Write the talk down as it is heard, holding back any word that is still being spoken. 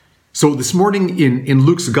So this morning in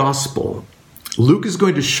Luke's gospel, Luke is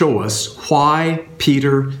going to show us why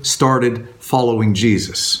Peter started following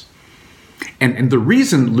Jesus. And the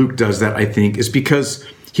reason Luke does that, I think, is because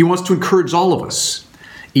he wants to encourage all of us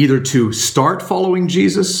either to start following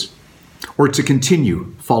Jesus or to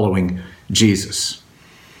continue following Jesus.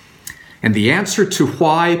 And the answer to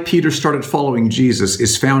why Peter started following Jesus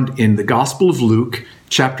is found in the Gospel of Luke,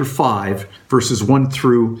 chapter 5, verses 1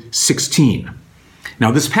 through 16. Now,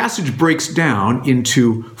 this passage breaks down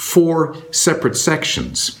into 4 separate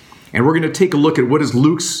sections. And we're going to take a look at what is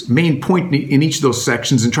Luke's main point in each of those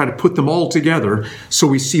sections and try to put them all together so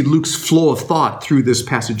we see Luke's flow of thought through this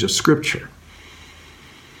passage of Scripture.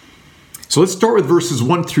 So let's start with verses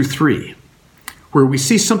 1 through 3, where we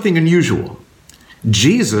see something unusual.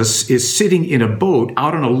 Jesus is sitting in a boat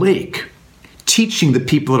out on a lake, teaching the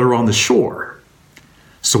people that are on the shore.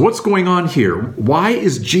 So what's going on here? Why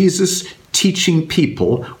is Jesus teaching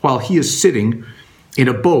people while he is sitting in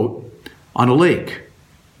a boat on a lake?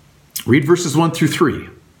 Read verses 1 through 3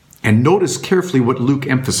 and notice carefully what Luke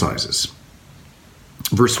emphasizes.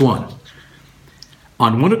 Verse 1.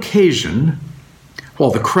 On one occasion,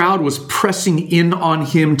 while the crowd was pressing in on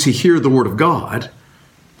him to hear the word of God,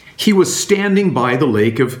 he was standing by the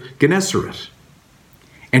lake of Gennesaret.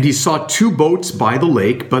 And he saw 2 boats by the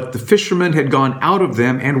lake, but the fishermen had gone out of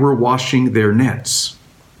them and were washing their nets.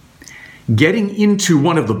 Getting into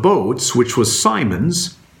one of the boats, which was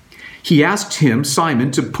Simon's, he asked him,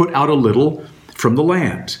 Simon, to put out a little from the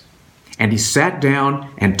land. And he sat down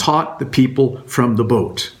and taught the people from the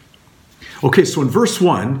boat. Okay, so in verse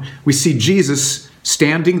 1, we see Jesus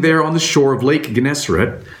standing there on the shore of Lake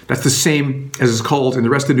Gennesaret. That's the same as is called in the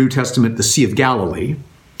rest of the New Testament, the Sea of Galilee.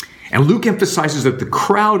 And Luke emphasizes that the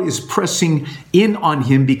crowd is pressing in on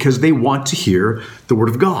him because they want to hear the word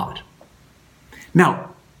of God. Now,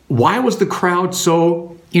 why was the crowd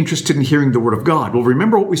so interested in hearing the word of God? Well,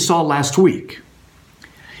 remember what we saw last week.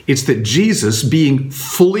 It's that Jesus, being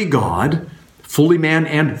fully God, fully man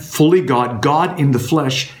and fully God, God in the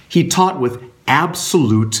flesh, he taught with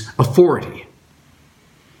absolute authority.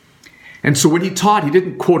 And so when he taught, he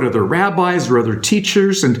didn't quote other rabbis or other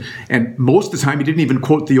teachers, and most of the time he didn't even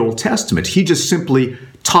quote the Old Testament. He just simply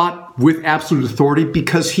taught with absolute authority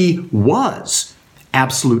because he was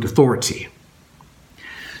absolute authority.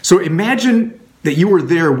 So imagine that you were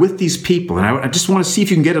there with these people, and I just want to see if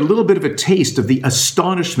you can get a little bit of a taste of the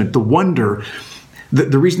astonishment, the wonder,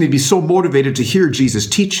 the reason they'd be so motivated to hear Jesus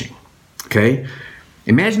teaching. Okay?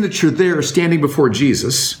 Imagine that you're there standing before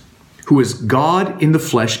Jesus, who is God in the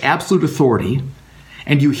flesh, absolute authority,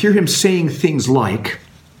 and you hear him saying things like,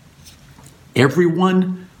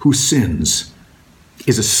 everyone who sins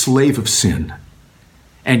is a slave of sin,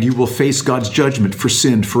 and you will face God's judgment for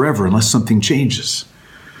sin forever unless something changes.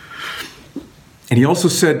 And he also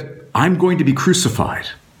said, I'm going to be crucified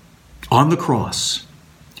on the cross,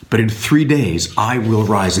 but in 3 days I will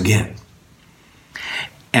rise again.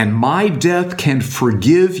 And my death can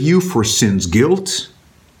forgive you for sin's guilt,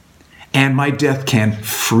 and my death can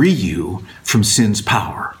free you from sin's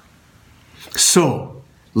power. So,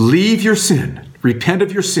 leave your sin, repent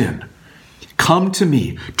of your sin, come to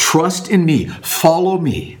me, trust in me, follow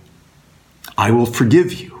me. I will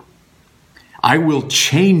forgive you. I will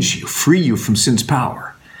change you, free you from sin's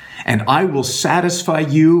power, and I will satisfy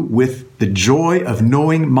you with the joy of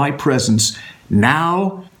knowing my presence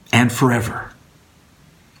now and forever.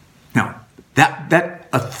 Now, that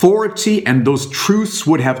authority and those truths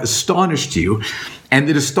would have astonished you, and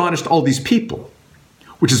it astonished all these people,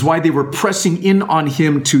 which is why they were pressing in on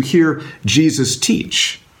him to hear Jesus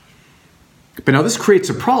teach. But now this creates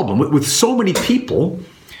a problem. With so many people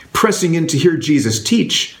pressing in to hear Jesus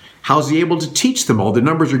teach, how's he able to teach them all? The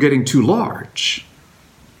numbers are getting too large.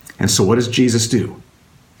 And so what does Jesus do?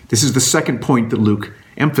 This is the second point that Luke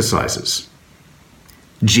emphasizes.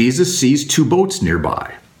 Jesus sees 2 boats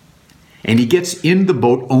nearby. And he gets in the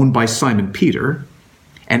boat owned by Simon Peter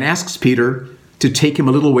and asks Peter to take him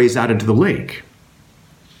a little ways out into the lake.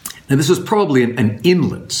 Now, this was probably an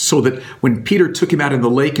inlet, so that when Peter took him out in the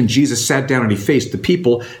lake and Jesus sat down and he faced the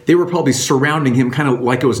people, they were probably surrounding him kind of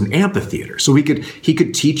like it was an amphitheater, so he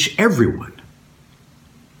could teach everyone.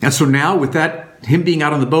 And so now, with that, him being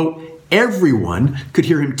out on the boat, everyone could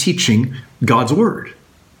hear him teaching God's word.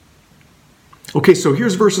 Okay, so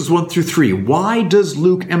here's verses 1 through 3. Why does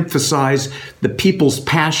Luke emphasize the people's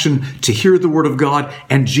passion to hear the word of God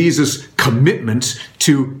and Jesus' commitment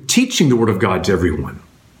to teaching the word of God to everyone?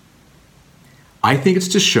 I think it's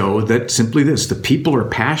to show that simply this, the people are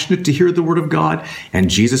passionate to hear the word of God, and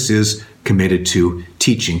Jesus is committed to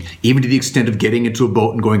teaching, even to the extent of getting into a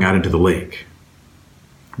boat and going out into the lake.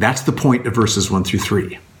 That's the point of verses 1 through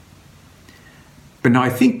 3. But now I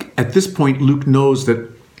think at this point, Luke knows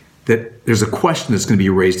that there's a question that's going to be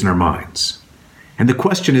raised in our minds. And the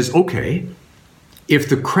question is, okay, if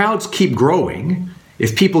the crowds keep growing,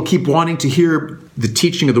 if people keep wanting to hear the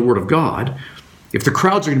teaching of the Word of God, if the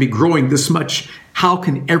crowds are going to be growing this much, how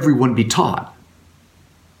can everyone be taught?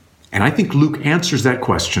 And I think Luke answers that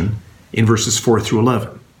question in verses 4 through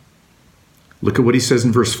 11. Look at what he says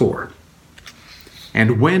in verse 4.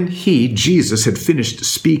 And when he, Jesus, had finished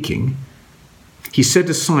speaking, he said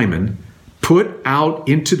to Simon, "Put out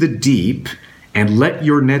into the deep and let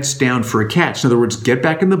your nets down for a catch." In other words, get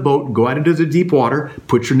back in the boat, go out into the deep water,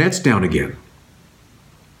 put your nets down again.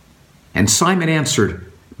 And Simon answered,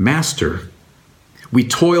 "Master, we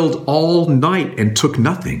toiled all night and took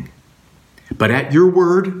nothing, but at your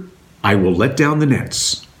word, I will let down the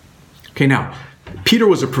nets." Okay, now, Peter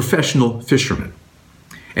was a professional fisherman,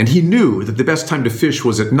 and he knew that the best time to fish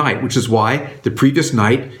was at night, which is why the previous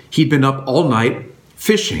night he'd been up all night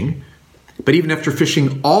fishing. But even after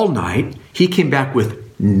fishing all night, he came back with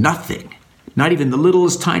nothing. Not even the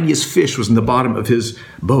littlest, tiniest fish was in the bottom of his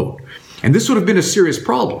boat. And this would have been a serious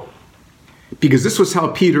problem, because this was how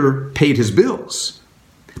Peter paid his bills.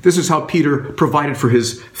 This is how Peter provided for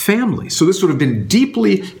his family. So this would have been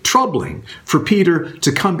deeply troubling for Peter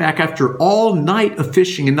to come back after all night of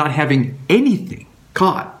fishing and not having anything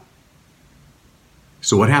caught.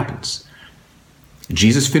 So what happens?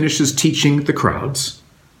 Jesus finishes teaching the crowds,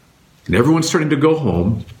 and everyone's starting to go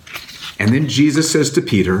home. And then Jesus says to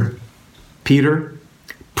Peter, "Peter,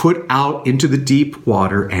 put out into the deep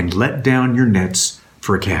water and let down your nets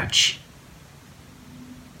for a catch."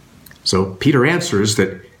 So Peter answers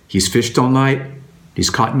that he's fished all night, he's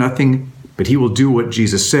caught nothing, but he will do what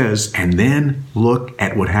Jesus says. And then look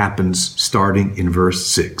at what happens starting in verse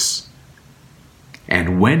 6.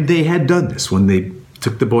 And when they had done this, when they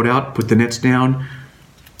took the boat out, put the nets down,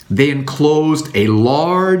 they enclosed a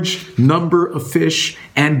large number of fish,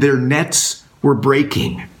 and their nets were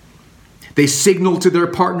breaking. They signaled to their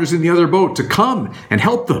partners in the other boat to come and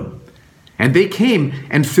help them. And they came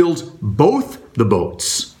and filled both the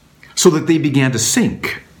boats, so that they began to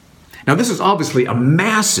sink. Now, this is obviously a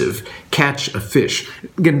massive catch of fish.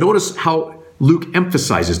 Again, notice how Luke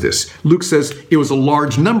emphasizes this. Luke says it was a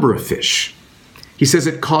large number of fish. He says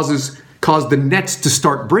it caused the nets to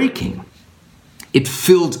start breaking. It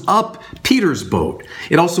filled up Peter's boat.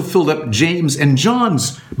 It also filled up James and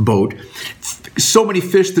John's boat. So many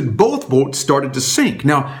fish that both boats started to sink.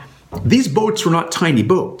 Now, these boats were not tiny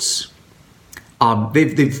boats.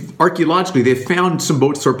 Archaeologically, they've found some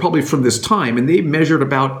boats that are probably from this time, and they measured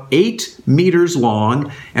about 8 meters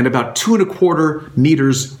long and about 2¼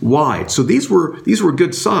 meters wide. So these were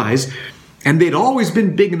good size, and they'd always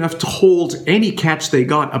been big enough to hold any catch they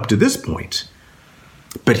got up to this point.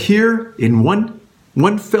 But here, in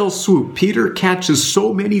one fell swoop, Peter catches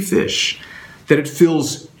so many fish that it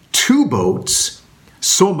fills 2 boats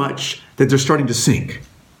so much that they're starting to sink.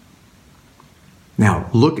 Now,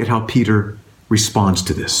 look at how Peter responds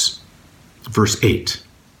to this. Verse 8.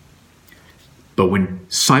 But when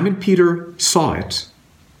Simon Peter saw it,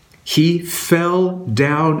 he fell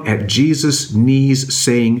down at Jesus' knees,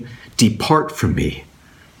 saying, "Depart from me,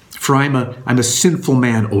 for I'm a sinful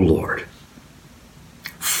man, O Lord."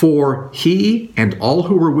 For he and all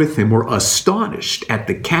who were with him were astonished at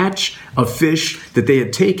the catch of fish that they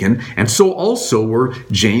had taken, and so also were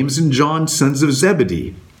James and John, sons of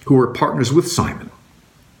Zebedee, who were partners with Simon.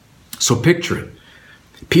 So picture it.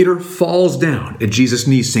 Peter falls down at Jesus'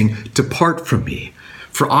 knees saying, "Depart from me,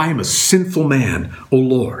 for I am a sinful man, O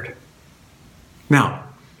Lord." Now,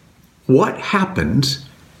 what happened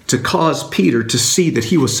to cause Peter to see that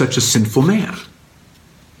he was such a sinful man?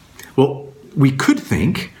 Well, we could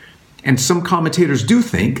think, and some commentators do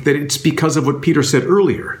think, that it's because of what Peter said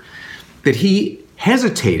earlier, that he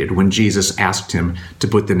hesitated when Jesus asked him to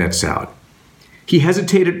put the nets out. He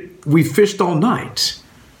hesitated, "We fished all night."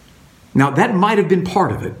 Now, that might have been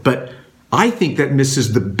part of it, but I think that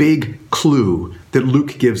misses the big clue that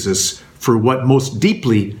Luke gives us for what most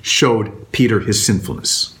deeply showed Peter his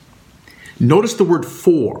sinfulness. Notice the word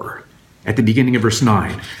 "for" at the beginning of verse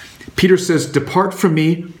 9. Peter says, "Depart from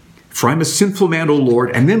me, for I'm a sinful man, O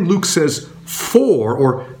Lord." And then Luke says, "for,"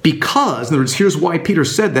 or because. In other words, here's why Peter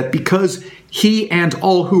said that: because he and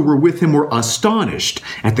all who were with him were astonished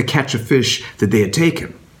at the catch of fish that they had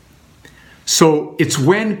taken. So it's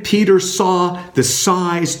when Peter saw the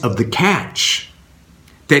size of the catch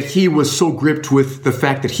that he was so gripped with the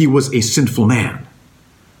fact that he was a sinful man.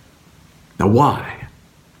 Now, why?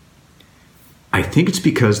 I think it's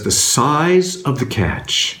because the size of the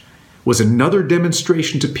catch was another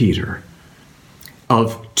demonstration to Peter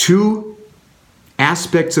of two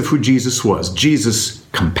aspects of who Jesus was: Jesus'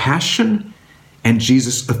 compassion and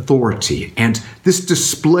Jesus' authority. And this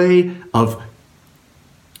display of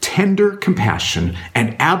tender compassion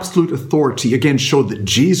and absolute authority again showed that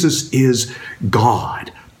Jesus is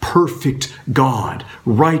God, perfect God,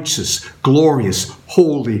 righteous, glorious,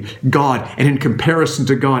 holy God. And in comparison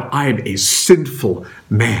to God, I am a sinful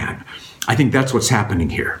man. I think that's what's happening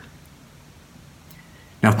here.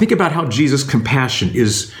 Now think about how Jesus' compassion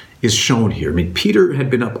is shown here. I mean, Peter had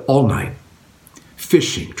been up all night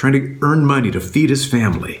fishing, trying to earn money to feed his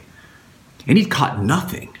family, and he'd caught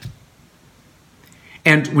nothing.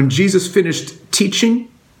 And when Jesus finished teaching,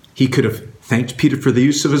 he could have thanked Peter for the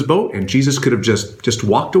use of his boat, and Jesus could have just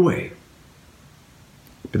walked away.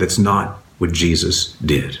 But that's not what Jesus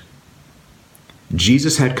did.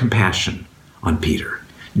 Jesus had compassion on Peter.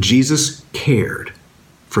 Jesus cared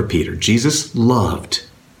for Peter. Jesus loved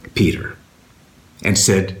Peter and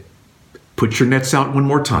said, "Put your nets out one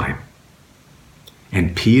more time."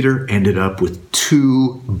 And Peter ended up with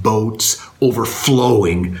 2 boats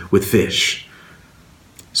overflowing with fish.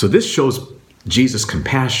 So this shows Jesus'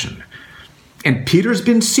 compassion. And Peter's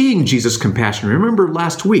been seeing Jesus' compassion. Remember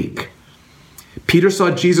last week, Peter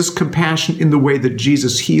saw Jesus' compassion in the way that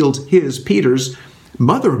Jesus healed Peter's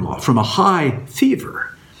mother-in-law from a high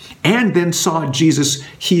fever, and then saw Jesus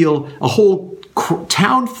heal a whole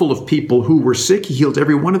town full of people who were sick. He healed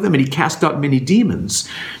every one of them, and he cast out many demons.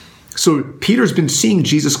 So Peter's been seeing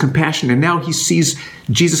Jesus' compassion, and now he sees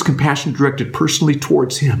Jesus' compassion directed personally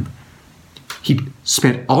towards him. He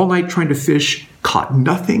spent all night trying to fish, caught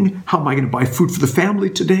nothing. How am I going to buy food for the family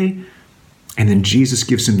today? And then Jesus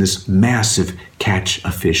gives him this massive catch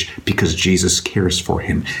of fish because Jesus cares for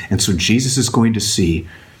him. And so Jesus is going to see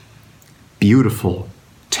beautiful,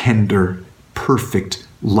 tender, perfect,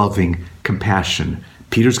 loving compassion.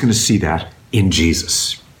 Peter's going to see that in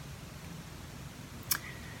Jesus.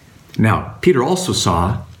 Now, Peter also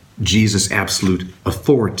saw Jesus' absolute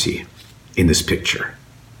authority in this picture.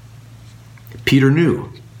 Peter knew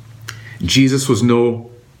Jesus was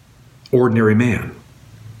no ordinary man.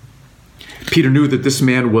 Peter knew that this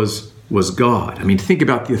man was God. I mean, think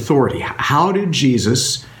about the authority. How did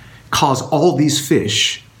Jesus cause all these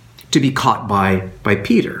fish to be caught by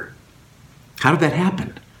Peter? How did that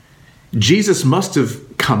happen? Jesus must have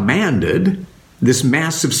commanded this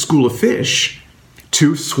massive school of fish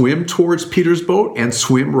to swim towards Peter's boat and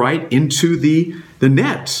swim right into the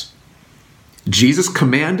net. Jesus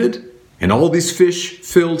commanded, and all these fish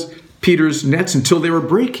filled Peter's nets until they were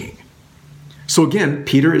breaking. So again,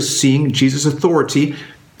 Peter is seeing Jesus' authority,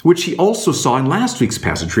 which he also saw in last week's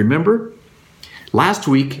passage. Remember? Last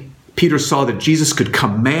week, Peter saw that Jesus could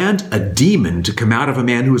command a demon to come out of a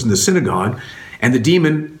man who was in the synagogue, and the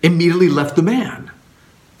demon immediately left the man.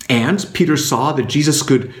 And Peter saw that Jesus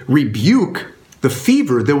could rebuke the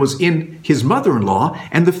fever that was in his mother-in-law,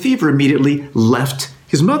 and the fever immediately left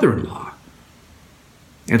his mother-in-law.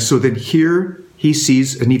 And so then here he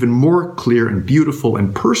sees an even more clear and beautiful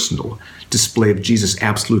and personal display of Jesus'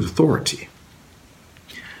 absolute authority.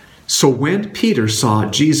 So when Peter saw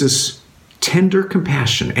Jesus' tender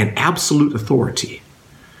compassion and absolute authority,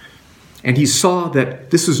 and he saw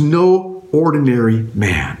that this is no ordinary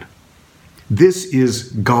man, this is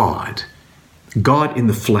God, God in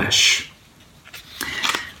the flesh.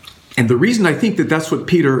 And the reason I think that that's what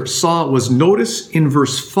Peter saw was, notice in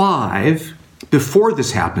verse 5, before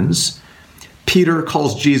this happens, Peter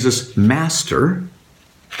calls Jesus Master,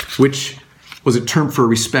 which was a term for a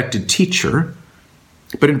respected teacher.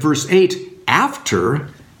 But in verse 8, after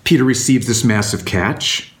Peter receives this massive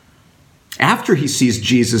catch, after he sees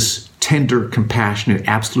Jesus' tender, compassionate,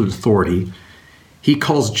 absolute authority, he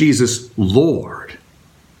calls Jesus Lord.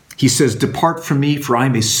 He says, "Depart from me, for I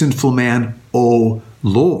am a sinful man, O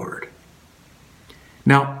Lord."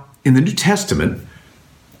 Now, in the New Testament,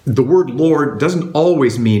 the word Lord doesn't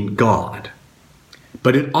always mean God,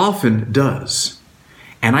 but it often does.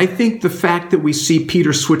 And I think the fact that we see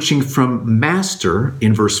Peter switching from master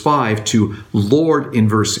in verse 5 to Lord in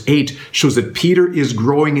verse 8 shows that Peter is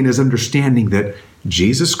growing in his understanding that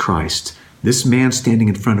Jesus Christ, this man standing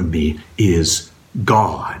in front of me, is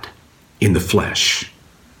God in the flesh.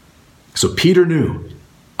 So Peter knew,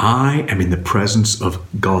 I am in the presence of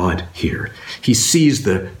God here. He sees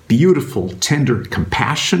the beautiful, tender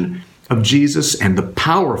compassion of Jesus and the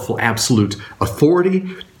powerful, absolute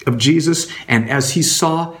authority of Jesus. And as he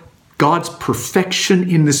saw God's perfection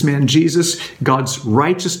in this man Jesus, God's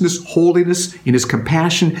righteousness, holiness, in his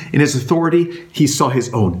compassion, in his authority, he saw his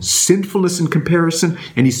own sinfulness in comparison,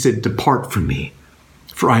 and he said, "Depart from me,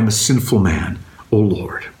 for I am a sinful man, O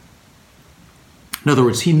Lord." In other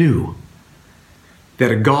words, he knew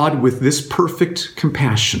that a God with this perfect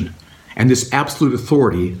compassion and this absolute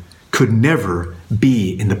authority could never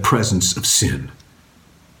be in the presence of sin.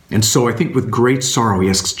 And so I think with great sorrow he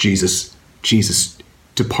asks Jesus, Jesus,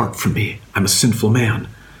 depart from me. I'm a sinful man.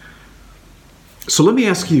 So let me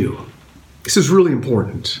ask you, this is really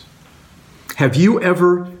important. Have you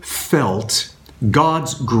ever felt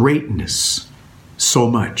God's greatness so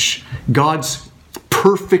much? God's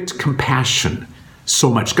perfect compassion so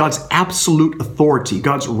much? God's absolute authority,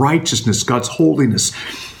 God's righteousness, God's holiness.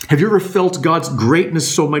 Have you ever felt God's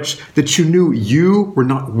greatness so much that you knew you were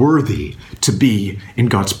not worthy to be in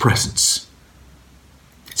God's presence?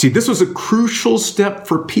 See, this was a crucial step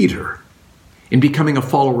for Peter in becoming a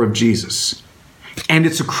follower of Jesus. And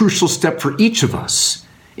it's a crucial step for each of us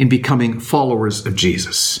in becoming followers of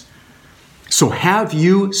Jesus. So have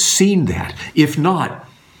you seen that? If not,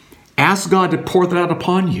 ask God to pour that out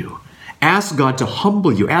upon you. Ask God to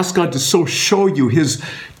humble you. Ask God to so show you his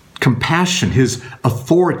compassion, his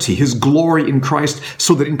authority, his glory in Christ,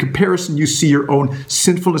 so that in comparison you see your own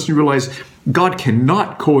sinfulness and you realize God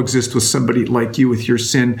cannot coexist with somebody like you with your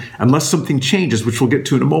sin unless something changes, which we'll get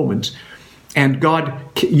to in a moment. And God,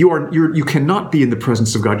 you cannot be in the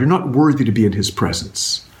presence of God. You're not worthy to be in his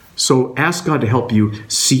presence. So ask God to help you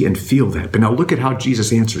see and feel that. But now look at how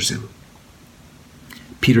Jesus answers him.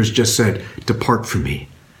 Peter's just said, depart from me,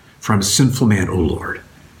 for I'm a sinful man, O Lord.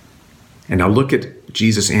 And now look at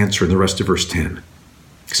Jesus' answer in the rest of verse 10.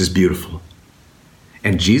 This is beautiful.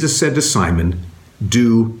 And Jesus said to Simon,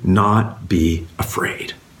 do not be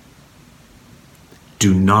afraid.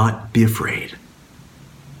 Do not be afraid.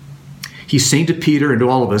 He's saying to Peter and to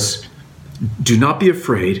all of us, do not be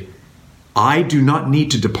afraid. I do not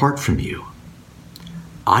need to depart from you.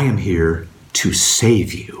 I am here to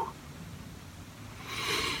save you.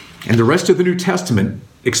 And the rest of the New Testament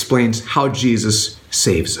explains how Jesus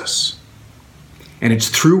saves us. And it's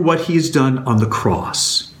through what he has done on the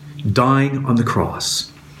cross, dying on the cross.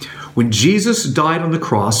 When Jesus died on the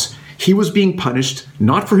cross, he was being punished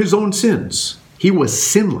not for his own sins. He was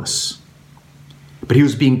sinless. But he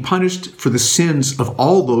was being punished for the sins of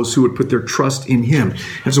all those who would put their trust in him.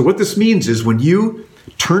 And so what this means is when you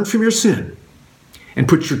turn from your sin and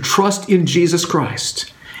put your trust in Jesus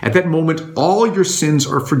Christ, at that moment, all your sins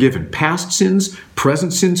are forgiven. Past sins,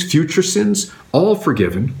 present sins, future sins, all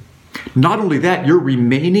forgiven. Not only that, your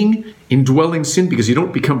remaining indwelling sin, because you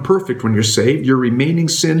don't become perfect when you're saved, your remaining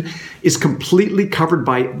sin is completely covered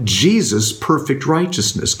by Jesus' perfect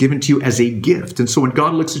righteousness given to you as a gift. And so when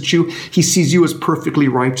God looks at you, he sees you as perfectly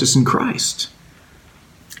righteous in Christ.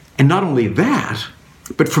 And not only that,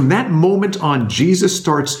 but from that moment on, Jesus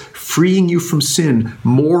starts freeing you from sin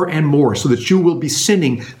more and more so that you will be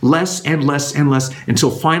sinning less and less and less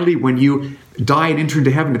until finally when you die and enter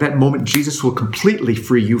into heaven, at that moment, Jesus will completely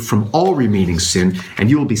free you from all remaining sin and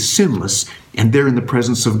you will be sinless and there in the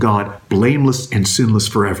presence of God, blameless and sinless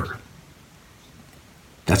forever.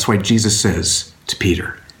 That's why Jesus says to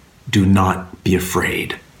Peter, do not be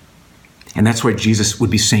afraid. And that's why Jesus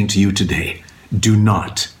would be saying to you today, do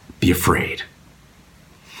not be afraid.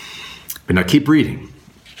 But now keep reading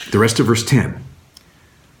the rest of verse 10.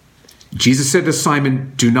 Jesus said to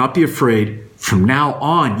Simon, do not be afraid. From now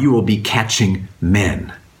on, you will be catching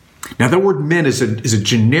men. Now that word men is a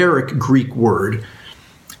generic Greek word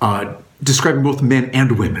describing both men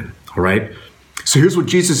and women. All right. So here's what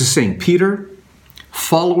Jesus is saying. Peter,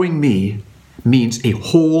 following me means a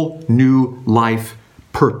whole new life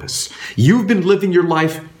purpose. You've been living your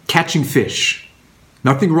life catching fish.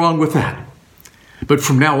 Nothing wrong with that. But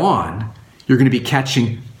from now on, you're going to be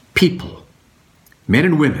catching people, men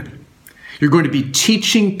and women. You're going to be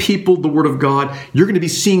teaching people the Word of God. You're going to be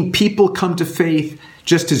seeing people come to faith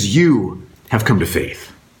just as you have come to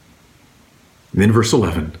faith. And then verse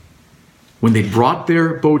 11, when they brought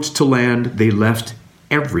their boats to land, they left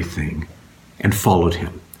everything and followed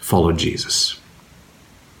him, followed Jesus.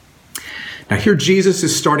 Now here Jesus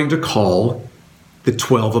is starting to call the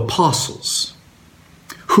 12 apostles,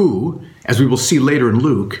 who, as we will see later in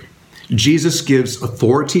Luke, Jesus gives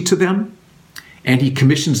authority to them, and he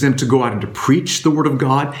commissions them to go out and to preach the word of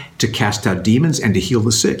God, to cast out demons, and to heal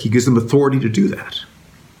the sick. He gives them authority to do that.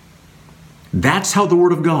 That's how the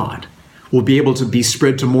word of God will be able to be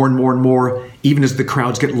spread to more and more and more, even as the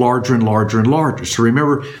crowds get larger and larger and larger. So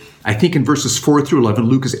remember, I think in verses 4 through 11,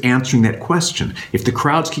 Luke is answering that question. If the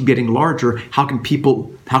crowds keep getting larger, how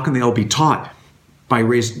can they all be taught? By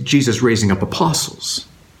Jesus raising up apostles.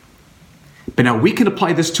 But now we can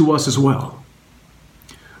apply this to us as well.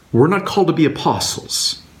 We're not called to be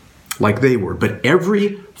apostles like they were, but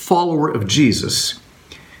every follower of Jesus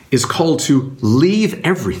is called to leave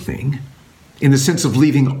everything in the sense of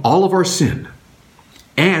leaving all of our sin,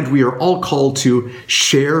 And we are all called to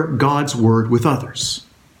share God's word with others.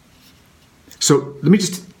 So let me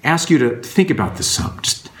just ask you to think about this some.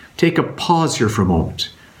 Just take a pause here for a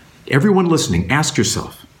moment. Everyone listening, ask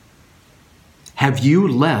yourself, have you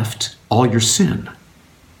left all your sin?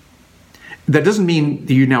 That doesn't mean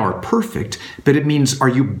that you now are perfect, but it means, are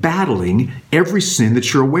you battling every sin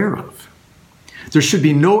that you're aware of? There should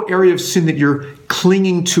be no area of sin that you're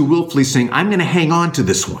clinging to willfully, saying, I'm going to hang on to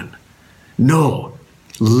this one. No.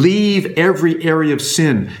 Leave every area of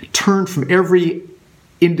sin. Turn from every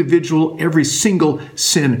individual, every single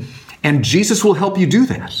sin, and Jesus will help you do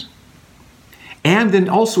that. And then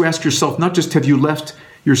also ask yourself, not just have you left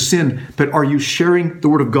your sin, but are you sharing the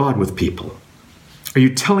Word of God with people? Are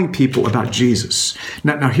you telling people about Jesus?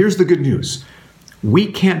 Now here's the good news.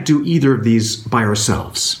 We can't do either of these by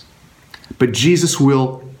ourselves, but Jesus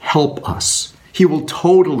will help us. He will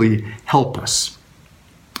totally help us.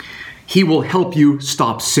 He will help you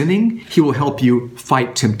stop sinning. He will help you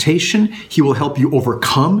fight temptation. He will help you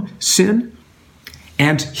overcome sin.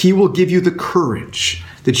 And He will give you the courage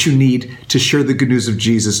that you need to share the good news of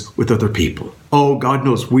Jesus with other people. Oh, God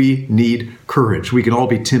knows we need courage. We can all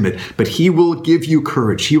be timid, but He will give you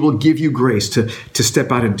courage. He will give you grace to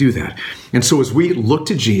step out and do that. And so as we look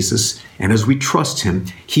to Jesus and as we trust Him,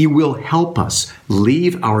 He will help us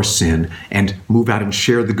leave our sin and move out and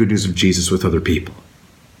share the good news of Jesus with other people.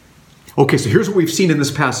 Okay, so here's what we've seen in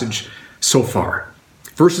this passage so far.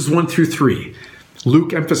 Verses 1 through 3.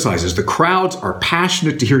 Luke emphasizes the crowds are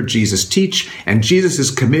passionate to hear Jesus teach, and Jesus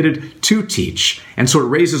is committed to teach. And so it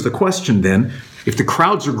raises the question then, if the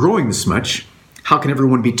crowds are growing this much, how can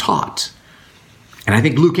everyone be taught? And I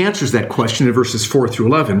think Luke answers that question in verses 4 through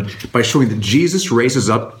 11 by showing that Jesus raises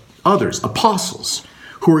up others, apostles,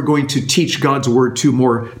 who are going to teach God's word to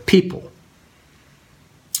more people.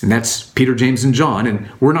 And that's Peter, James, and John. And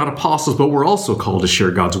we're not apostles, but we're also called to share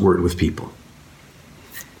God's word with people.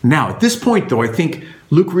 Now, at this point, though, I think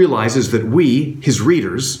Luke realizes that we, his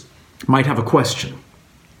readers, might have a question.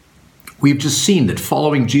 We've just seen that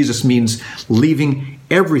following Jesus means leaving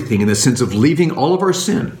everything in the sense of leaving all of our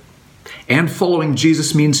sin. And following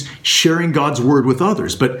Jesus means sharing God's word with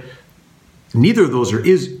others. But neither of those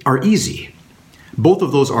are easy. Both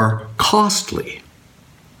of those are costly.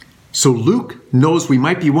 So Luke knows we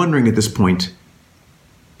might be wondering at this point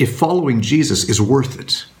if following Jesus is worth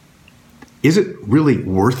it. Is it really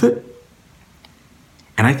worth it?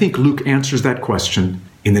 And I think Luke answers that question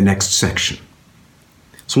in the next section.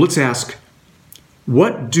 So let's ask,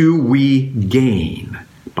 what do we gain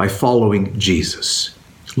by following Jesus?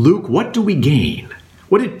 Luke, what do we gain?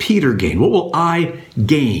 What did Peter gain? What will I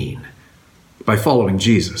gain by following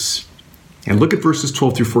Jesus? And look at verses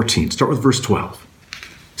 12 through 14. Start with verse 12.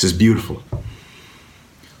 This is beautiful.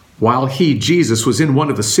 While he, Jesus, was in one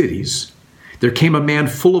of the cities, there came a man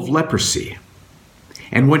full of leprosy.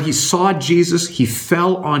 And when he saw Jesus, he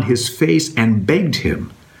fell on his face and begged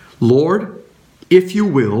him, Lord, if you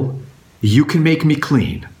will, you can make me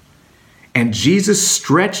clean. And Jesus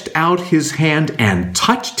stretched out his hand and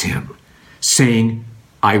touched him, saying,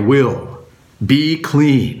 I will, be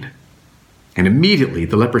clean. And immediately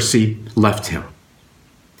the leprosy left him.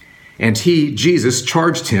 And he, Jesus,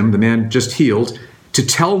 charged him, the man just healed, to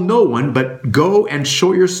tell no one, but go and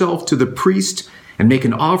show yourself to the priest and make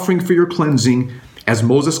an offering for your cleansing, as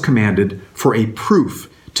Moses commanded, for a proof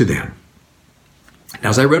to them. Now,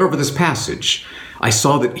 as I read over this passage, I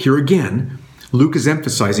saw that here again, Luke is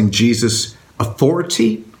emphasizing Jesus'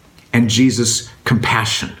 authority and Jesus'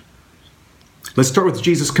 compassion. Let's start with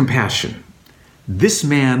Jesus' compassion. This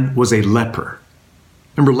man was a leper.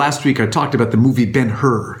 Remember last week I talked about the movie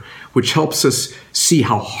Ben-Hur, which helps us see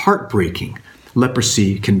how heartbreaking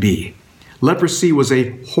leprosy can be. Leprosy was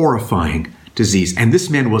a horrifying disease, and this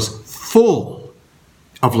man was full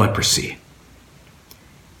of leprosy.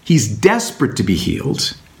 He's desperate to be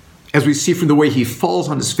healed, as we see from the way he falls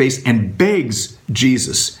on his face and begs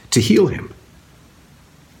Jesus to heal him.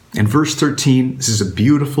 And verse 13, this is a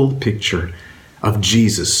beautiful picture of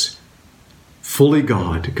Jesus, fully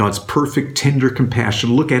God, God's perfect, tender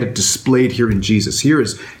compassion. Look at it displayed here in Jesus. Here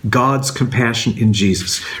is God's compassion in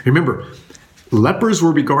Jesus. Remember, lepers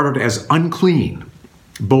were regarded as unclean,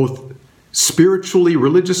 both spiritually,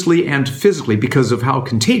 religiously, and physically because of how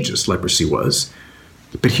contagious leprosy was.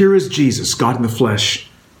 But here is Jesus, God in the flesh,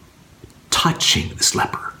 touching this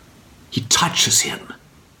leper. He touches him.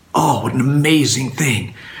 Oh, what an amazing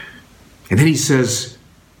thing. And then he says,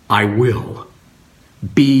 I will,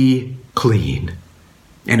 be clean.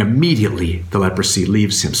 And immediately the leprosy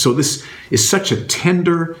leaves him. So this is such a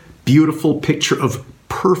tender, beautiful picture of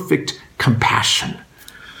perfect compassion.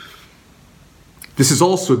 This is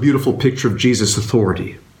also a beautiful picture of Jesus'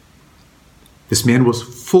 authority. This man was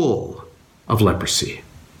full of leprosy.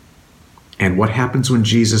 And what happens when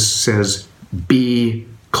Jesus says, "Be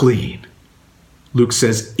clean"? Luke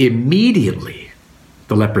says, immediately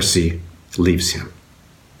the leprosy leaves him.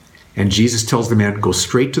 And Jesus tells the man, go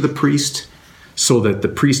straight to the priest so that the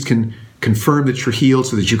priest can confirm that you're healed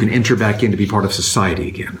so that you can enter back in to be part of society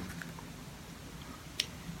again.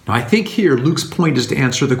 Now, I think here Luke's point is to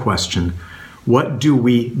answer the question, what do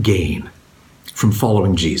we gain from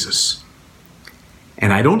following Jesus?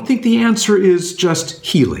 And I don't think the answer is just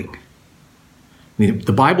healing. I mean,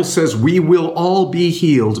 the Bible says we will all be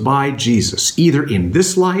healed by Jesus, either in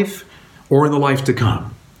this life or in the life to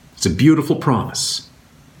come. It's a beautiful promise.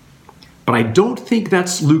 But I don't think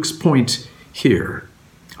that's Luke's point here.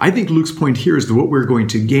 I think Luke's point here is that what we're going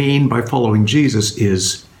to gain by following Jesus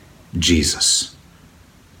is Jesus.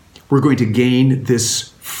 We're going to gain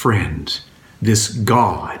this friend, this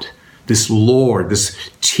God, this Lord, this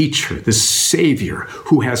teacher, this Savior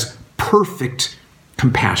who has perfect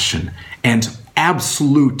compassion and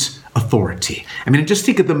absolute authority. I mean, just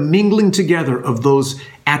think of the mingling together of those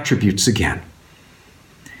attributes again.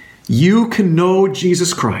 You can know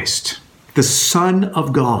Jesus Christ, the Son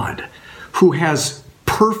of God, who has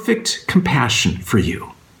perfect compassion for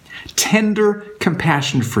you, tender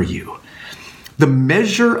compassion for you. The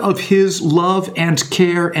measure of his love and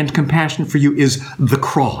care and compassion for you is the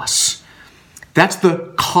cross. That's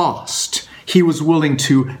the cost he was willing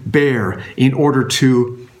to bear in order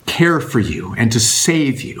to care for you and to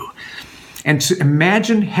save you. And to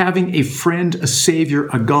imagine having a friend, a Savior,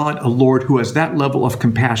 a God, a Lord who has that level of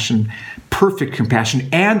compassion, perfect compassion,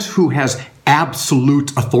 and who has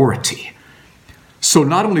absolute authority. So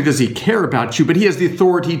not only does he care about you, but he has the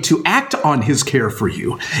authority to act on his care for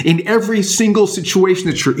you in every single situation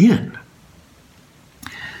that you're in.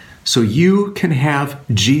 So you can have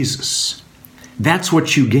Jesus. That's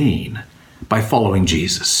what you gain by following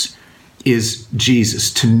Jesus, is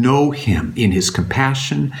Jesus, to know him in his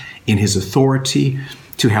compassion, in his authority,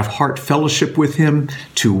 to have heart fellowship with him,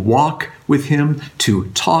 to walk with him, to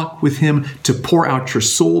talk with him, to pour out your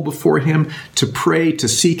soul before him, to pray, to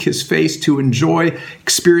seek his face, to enjoy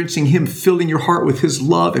experiencing him filling your heart with his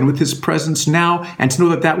love and with his presence now, and to know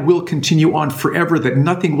that that will continue on forever, that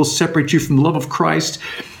nothing will separate you from the love of Christ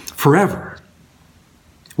forever.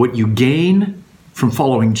 What you gain from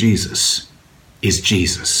following Jesus is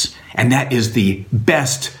Jesus. And that is the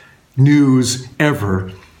best news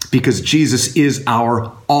ever, because Jesus is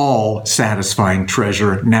our all-satisfying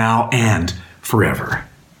treasure now and forever.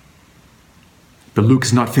 But Luke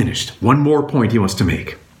is not finished. One more point he wants to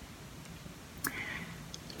make.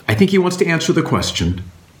 I think he wants to answer the question,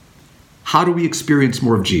 how do we experience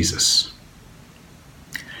more of Jesus?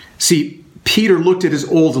 See, Peter looked at his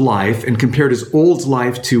old life and compared his old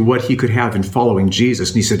life to what he could have in following Jesus.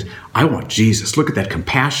 And he said, I want Jesus. Look at that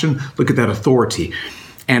compassion. Look at that authority.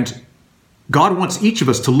 And God wants each of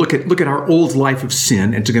us to look at our old life of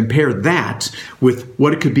sin and to compare that with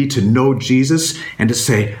what it could be to know Jesus and to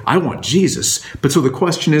say, I want Jesus. But so the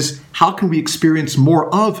question is, how can we experience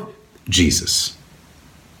more of Jesus?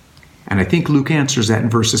 And I think Luke answers that in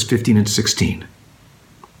verses 15 and 16.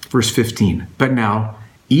 Verse 15, but now,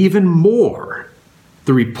 even more,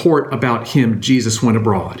 the report about him, Jesus, went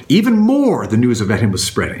abroad. Even more, the news about him was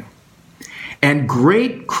spreading. And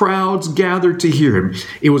great crowds gathered to hear him.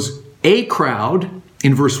 It was a crowd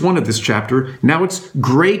in verse 1 of this chapter. Now it's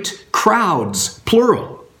great crowds,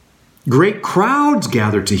 plural. Great crowds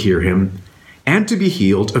gathered to hear him and to be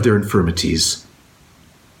healed of their infirmities.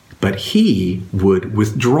 But he would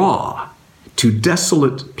withdraw to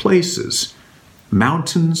desolate places,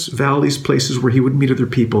 mountains, valleys, places where he would meet other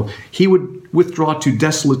people. He would withdraw to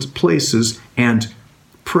desolate places and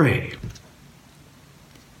pray.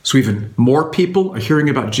 So even more people are hearing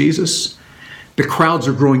about Jesus. The crowds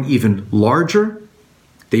are growing even larger.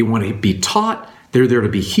 They want to be taught. They're there to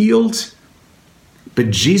be healed. But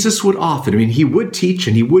Jesus would often, he would teach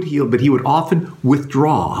and he would heal, but he would often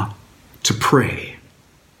withdraw to pray.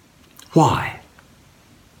 Why?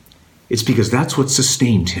 It's because that's what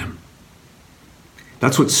sustained him.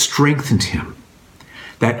 That's what strengthened him.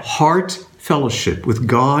 That heart fellowship with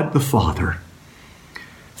God the Father,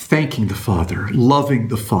 thanking the Father, loving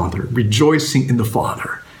the Father, rejoicing in the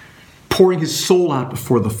Father, pouring his soul out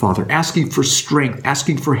before the Father, asking for strength,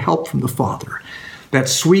 asking for help from the Father. That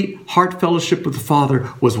sweet heart fellowship with the Father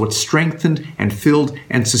was what strengthened and filled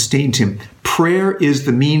and sustained him. Prayer is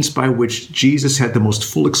the means by which Jesus had the most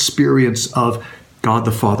full experience of God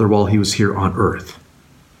the Father while he was here on earth.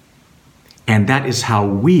 And that is how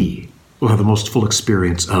we will have the most full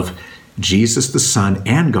experience of Jesus the Son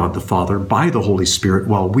and God the Father by the Holy Spirit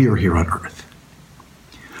while we are here on earth.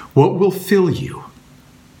 What will fill you?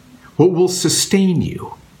 What will sustain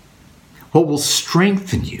you? What will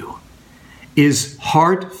strengthen you is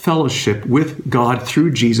heart fellowship with God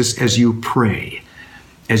through Jesus as you pray.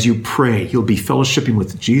 As you pray, you'll be fellowshipping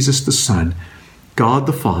with Jesus the Son, God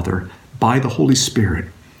the Father, by the Holy Spirit.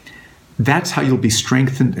 That's how you'll be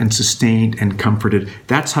strengthened and sustained and comforted.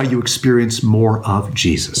 That's how you experience more of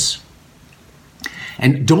Jesus.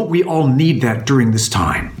 And don't we all need that during this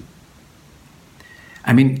time?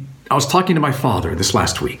 I mean, I was talking to my father this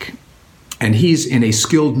last week, and he's in a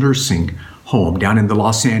skilled nursing home down in the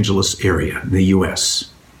Los Angeles area in the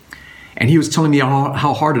U.S. And he was telling me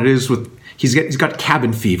how hard it is with, he's got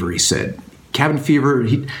cabin fever, he said. Cabin fever,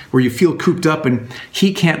 where you feel cooped up and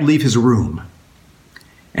he can't leave his room.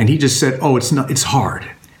 And he just said, it's hard.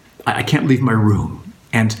 I can't leave my room.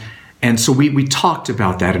 And so we talked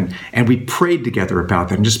about that and we prayed together about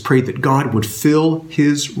that and just prayed that God would fill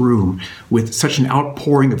his room with such an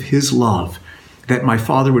outpouring of his love that my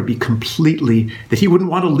father would be that he wouldn't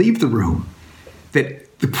want to leave the room,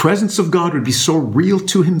 that the presence of God would be so real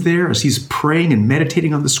to him there as he's praying and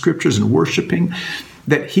meditating on the scriptures and worshiping,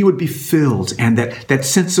 that he would be filled, and that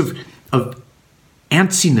sense of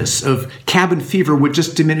antsiness, of cabin fever would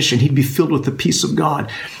just diminish, and he'd be filled with the peace of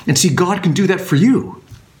God. And see, God can do that for you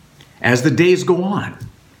as the days go on.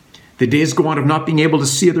 The days go on of not being able to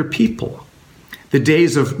see other people. The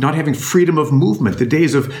days of not having freedom of movement. The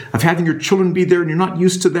days of having your children be there and you're not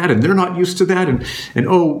used to that and they're not used to that.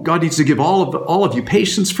 And God needs to give all of you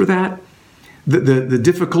patience for that. The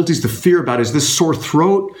difficulties, the fear about, is this sore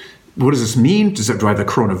throat? What does this mean? Does that drive the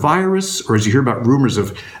coronavirus? Or as you hear about rumors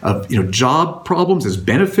of job problems as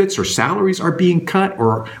benefits or salaries are being cut,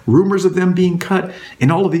 or rumors of them being cut,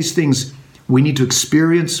 and all of these things, we need to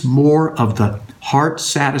experience more of the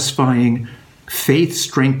heart-satisfying,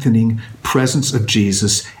 faith-strengthening presence of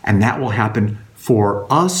Jesus, and that will happen for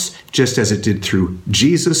us just as it did through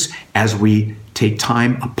Jesus as we take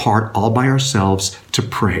time apart all by ourselves to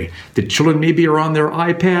pray. The children maybe are on their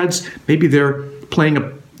iPads, maybe they're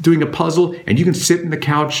doing a puzzle, and you can sit in the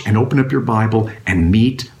couch and open up your Bible and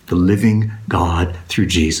meet the living God through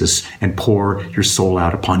Jesus and pour your soul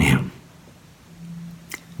out upon him.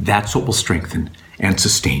 That's what will strengthen and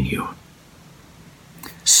sustain you.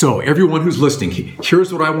 So everyone who's listening,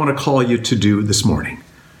 here's what I want to call you to do this morning.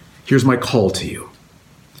 Here's my call to you.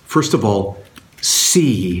 First of all,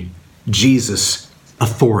 see Jesus'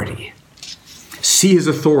 authority. See his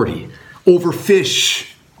authority over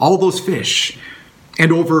fish, all those fish,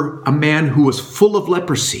 and over a man who was full of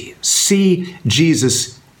leprosy. See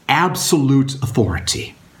Jesus' absolute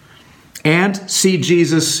authority. And see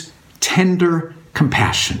Jesus' tender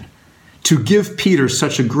compassion to give Peter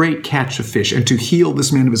such a great catch of fish and to heal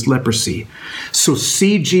this man of his leprosy. So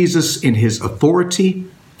see Jesus in his authority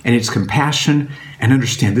and his compassion, and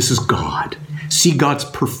understand this is God. See God's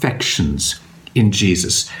perfections in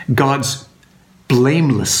Jesus, God's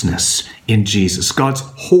blamelessness in Jesus, God's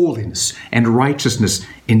holiness and righteousness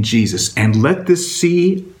in Jesus. And let this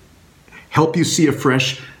help you see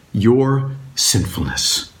afresh your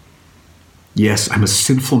sinfulness. Yes, I'm a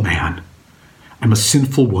sinful man. I'm a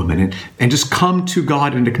sinful woman. And just come to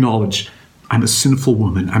God and acknowledge, I'm a sinful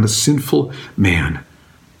woman. I'm a sinful man.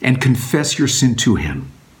 And confess your sin to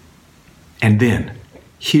him. And then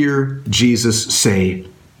hear Jesus say,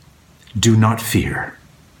 do not fear.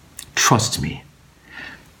 Trust me.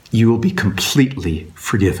 You will be completely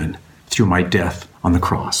forgiven through my death on the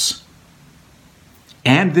cross.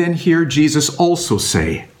 And then hear Jesus also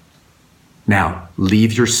say, now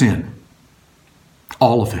leave your sin.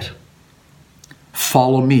 All of it.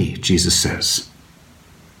 Follow me, Jesus says,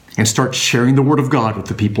 and start sharing the word of God with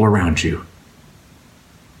the people around you.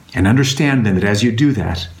 And understand then that as you do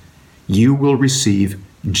that, you will receive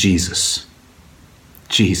Jesus.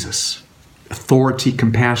 Jesus. Authority,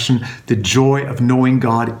 compassion, the joy of knowing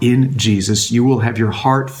God in Jesus. You will have your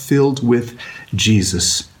heart filled with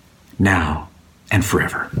Jesus now and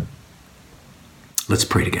forever. Let's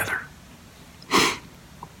pray together.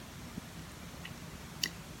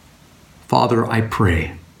 Father, I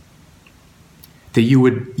pray that you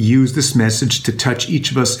would use this message to touch each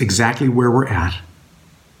of us exactly where we're at.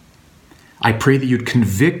 I pray that you'd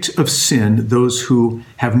convict of sin those who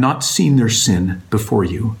have not seen their sin before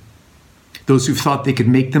you, those who thought they could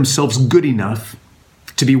make themselves good enough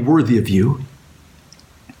to be worthy of you.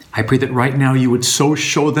 I pray that right now you would so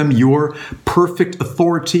show them your perfect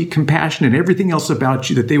authority, compassion, and everything else about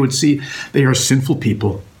you that they would see they are sinful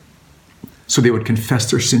people, so they would confess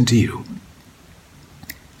their sin to you,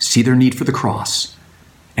 see their need for the cross,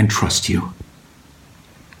 and trust you.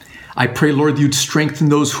 I pray, Lord, you'd strengthen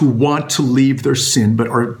those who want to leave their sin but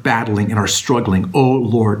are battling and are struggling. Oh,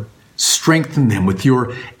 Lord, strengthen them with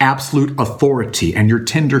your absolute authority and your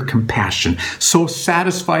tender compassion. So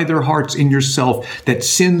satisfy their hearts in yourself that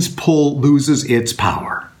sin's pull loses its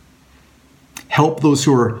power. Help those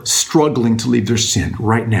who are struggling to leave their sin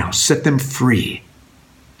right now. Set them free.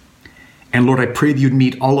 And Lord, I pray that you'd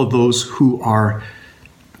meet all of those who are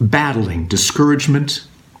battling discouragement,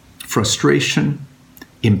 frustration,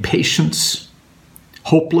 impatience,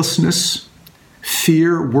 hopelessness,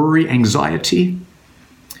 fear, worry, anxiety,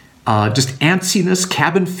 just antsiness,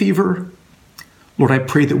 cabin fever. Lord, I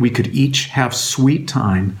pray that we could each have sweet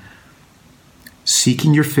time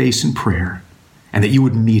seeking your face in prayer, and that you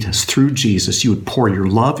would meet us through Jesus. You would pour your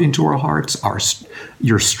love into our hearts,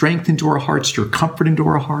 your strength into our hearts, your comfort into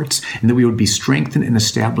our hearts, and that we would be strengthened and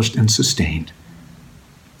established and sustained.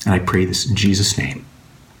 And I pray this in Jesus' name.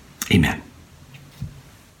 Amen.